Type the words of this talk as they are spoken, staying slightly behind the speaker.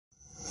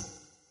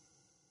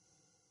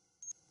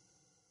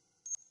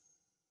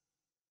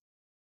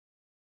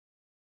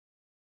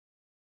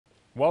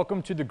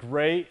Welcome to the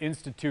Gray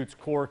Institute's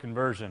core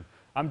conversion.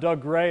 I'm Doug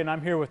Gray and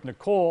I'm here with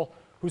Nicole,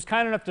 who's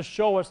kind enough to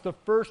show us the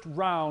first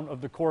round of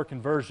the core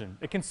conversion.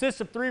 It consists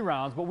of 3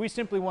 rounds, but we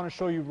simply want to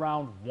show you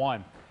round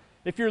 1.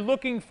 If you're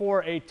looking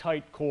for a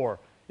tight core,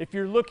 if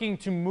you're looking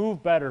to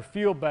move better,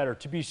 feel better,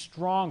 to be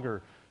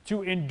stronger,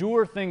 to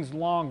endure things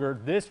longer,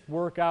 this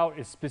workout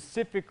is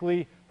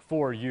specifically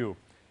for you.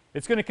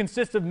 It's going to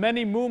consist of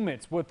many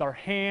movements with our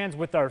hands,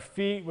 with our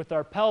feet, with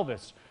our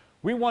pelvis.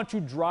 We want to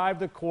drive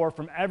the core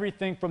from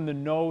everything from the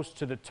nose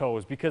to the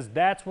toes because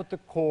that's what the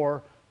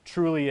core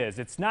truly is.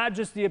 It's not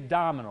just the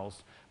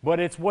abdominals, but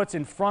it's what's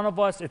in front of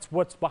us, it's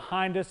what's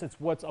behind us, it's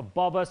what's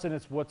above us, and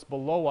it's what's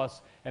below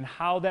us, and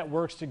how that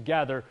works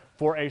together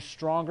for a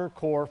stronger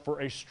core,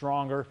 for a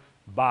stronger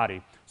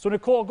body. So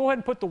Nicole, go ahead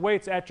and put the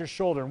weights at your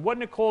shoulder. And what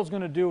Nicole's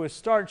going to do is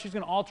start, she's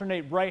going to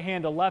alternate right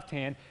hand to left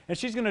hand, and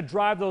she's going to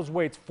drive those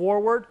weights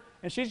forward,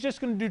 and she's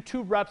just going to do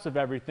 2 reps of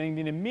everything.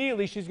 Then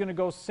immediately she's going to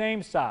go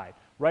same side.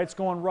 Right's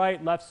going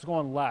right, left's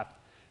going left.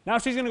 Now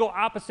she's going to go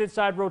opposite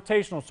side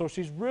rotational, so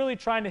she's really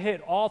trying to hit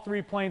all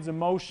 3 planes of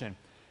motion.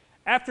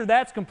 After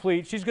that's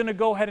complete, she's going to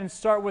go ahead and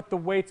start with the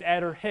weights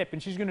at her hip,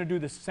 and she's going to do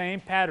the same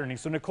patterning.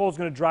 So Nicole's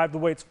going to drive the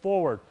weights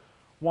forward.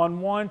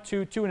 1, 1,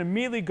 2, 2, and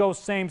immediately go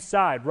same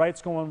side.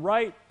 Right's going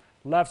right,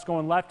 left's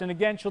going left, and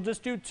again, she'll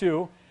just do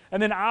 2.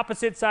 And then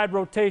opposite side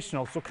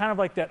rotational, so kind of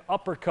like that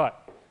uppercut.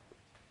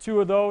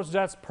 2 of those,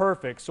 that's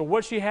perfect. So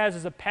what she has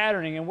is a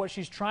patterning, and what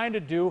she's trying to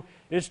do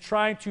is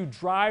trying to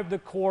drive the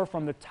core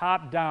from the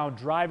top down,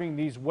 driving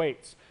these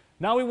weights.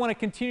 Now we want to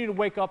continue to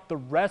wake up the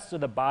rest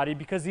of the body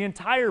because the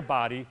entire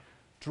body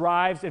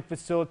drives and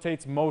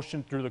facilitates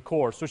motion through the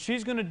core. So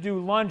she's going to do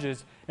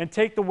lunges and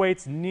take the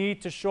weights knee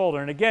to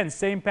shoulder. And again,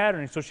 same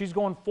patterning. So she's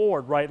going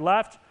forward, right,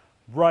 left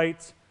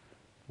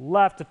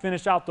to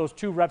finish out those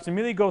 2 reps.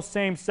 Immediately go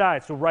same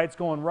side. So right's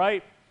going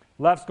right,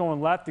 left's going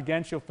left.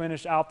 Again, she'll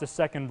finish out the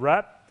 2nd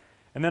rep.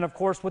 And then, of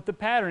course, with the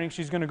patterning,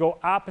 she's going to go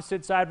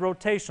opposite side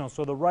rotational.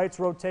 So the right's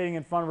rotating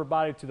in front of her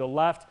body to the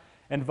left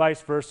and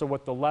vice versa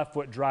with the left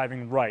foot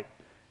driving right.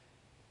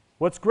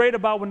 What's great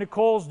about what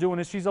Nicole's doing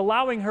is she's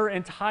allowing her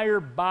entire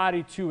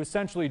body to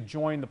essentially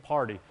join the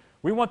party.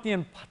 We want the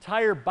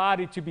entire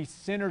body to be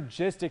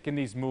synergistic in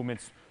these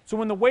movements. So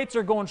when the weights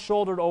are going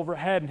shoulder to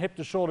overhead and hip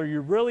to shoulder,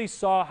 you really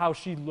saw how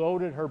she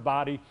loaded her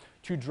body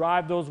to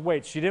drive those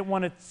weights. She didn't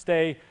want to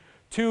stay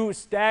too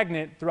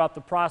stagnant throughout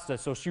the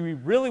process. So she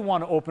really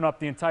want to open up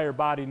the entire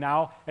body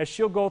now as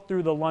she'll go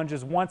through the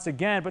lunges once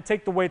again, but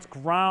take the weights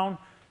ground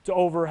to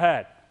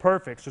overhead.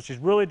 Perfect. So she's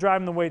really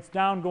driving the weights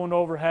down, going to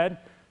overhead.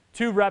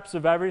 2 reps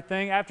of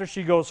everything. After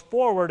she goes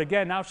forward,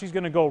 again, now she's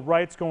going to go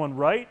right's going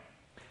right,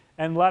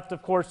 and left,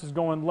 of course, is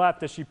going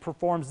left as she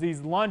performs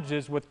these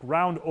lunges with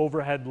ground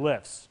overhead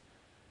lifts.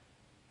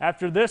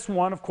 After this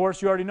one, of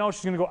course, you already know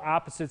she's going to go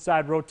opposite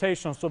side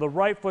rotational. So the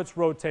right foot's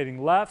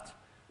rotating left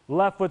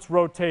foot's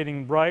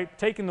rotating right,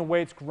 taking the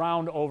weights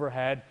ground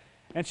overhead,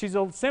 and she's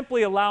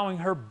simply allowing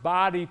her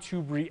body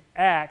to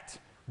react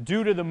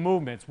due to the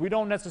movements. We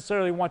don't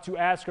necessarily want to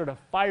ask her to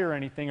fire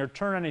anything or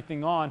turn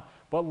anything on,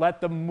 but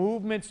let the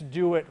movements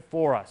do it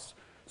for us.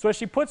 So as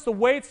she puts the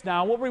weights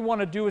down, what we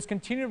want to do is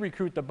continue to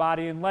recruit the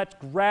body and let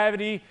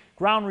gravity,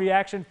 ground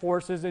reaction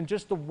forces, and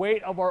just the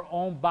weight of our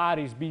own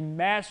bodies be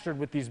mastered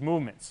with these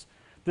movements.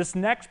 This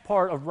next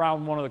part of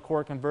round 1 of the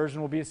core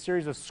conversion will be a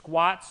series of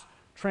squats,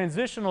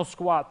 transitional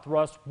squat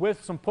thrust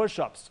with some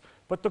push-ups.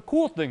 But the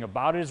cool thing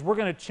about it is we're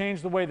going to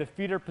change the way the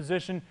feet are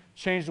positioned,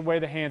 change the way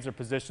the hands are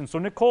positioned. So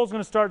Nicole's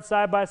going to start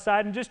side by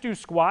side and just do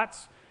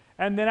squats.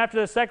 And then after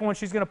the second one,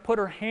 she's going to put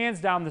her hands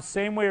down the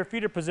same way her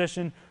feet are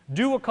positioned,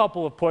 do a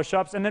couple of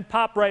push-ups, and then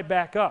pop right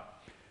back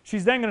up.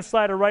 She's then going to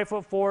slide her right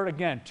foot forward.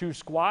 Again, 2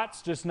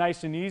 squats, just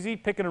nice and easy,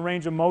 picking a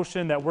range of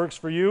motion that works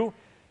for you.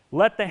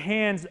 Let the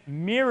hands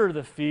mirror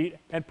the feet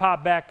and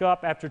pop back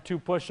up after 2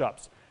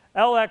 push-ups.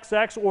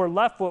 LXX or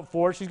left foot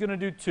forward, she's going to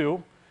do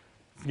 2.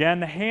 Again,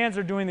 the hands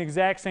are doing the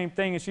exact same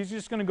thing, and she's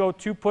just going to go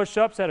 2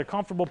 push-ups at a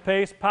comfortable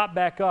pace, pop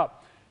back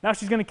up. Now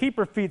she's going to keep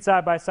her feet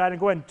side by side and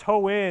go ahead and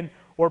toe in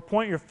or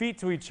point your feet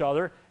to each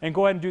other and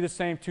go ahead and do the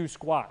same 2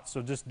 squats.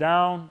 So just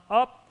down,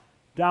 up,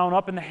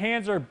 and the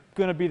hands are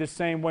going to be the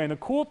same way. And the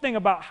cool thing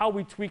about how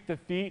we tweak the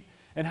feet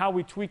and how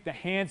we tweak the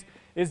hands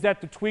is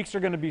that the tweaks are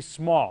going to be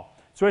small.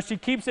 So as she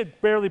keeps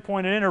it barely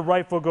pointed in, her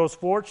right foot goes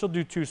forward, she'll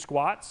do 2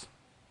 squats.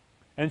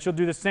 And she'll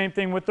do the same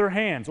thing with her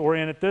hands.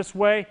 Orient it this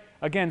way.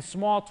 Again,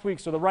 small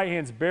tweaks. So the right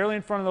hand's barely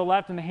in front of the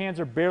left and the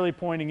hands are barely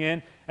pointing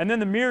in. And then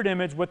the mirrored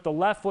image with the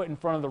left foot in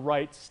front of the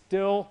right,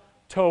 still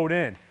toed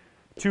in.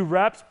 2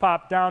 reps,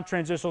 pop down,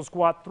 transitional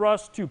squat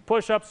thrust, 2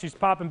 push-ups. She's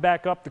popping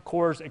back up. The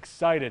core's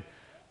excited.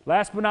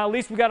 Last but not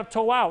least, we got to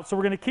toe out. So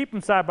we're going to keep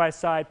them side by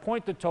side,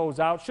 point the toes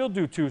out. She'll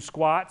do 2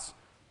 squats.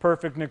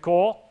 Perfect,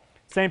 Nicole.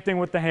 Same thing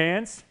with the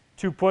hands.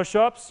 2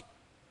 push-ups.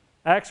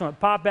 Excellent.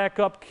 Pop back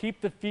up,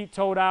 keep the feet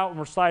toed out, and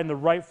we're sliding the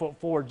right foot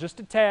forward just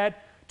a tad.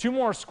 2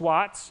 more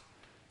squats.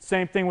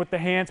 Same thing with the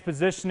hands,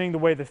 positioning the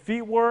way the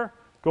feet were.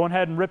 Going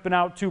ahead and ripping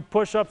out 2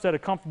 push-ups at a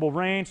comfortable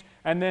range.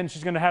 And then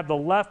she's going to have the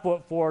left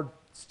foot forward,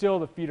 still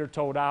the feet are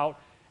toed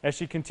out. as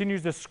she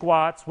continues the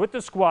squats with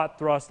the squat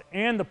thrust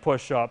and the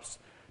push-ups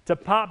to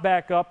pop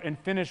back up and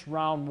finish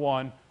round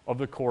 1 of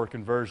the core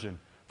conversion.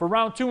 For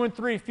round 2 and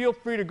 3, feel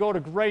free to go to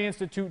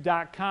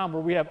grayinstitute.com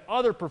where we have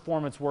other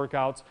performance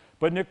workouts,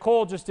 but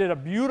Nicole just did a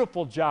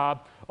beautiful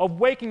job of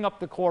waking up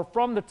the core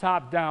from the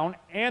top down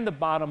and the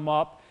bottom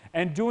up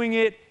and doing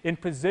it in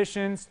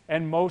positions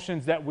and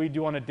motions that we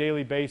do on a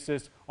daily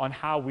basis on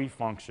how we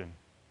function.